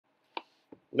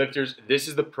Lifters, this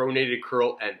is the pronated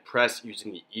curl and press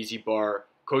using the easy bar.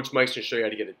 Coach Mike's going to show you how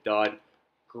to get it done.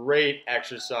 Great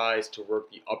exercise to work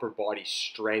the upper body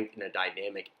strength in a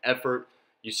dynamic effort.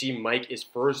 You see Mike is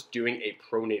first doing a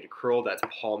pronated curl, that's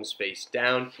palms face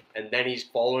down, and then he's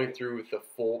following through with the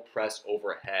full press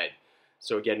overhead.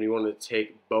 So again, we want to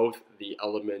take both the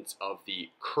elements of the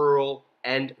curl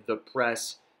and the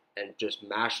press and just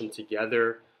mash them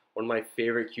together. One of my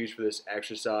favorite cues for this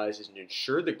exercise is to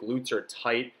ensure the glutes are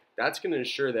tight. That's going to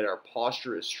ensure that our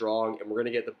posture is strong and we're going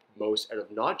to get the most out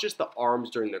of not just the arms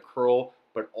during the curl,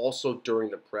 but also during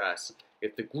the press.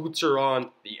 If the glutes are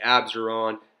on, the abs are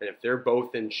on, and if they're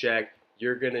both in check,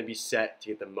 you're going to be set to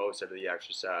get the most out of the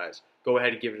exercise. Go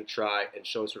ahead and give it a try and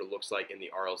show us what it looks like in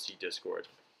the RLC Discord.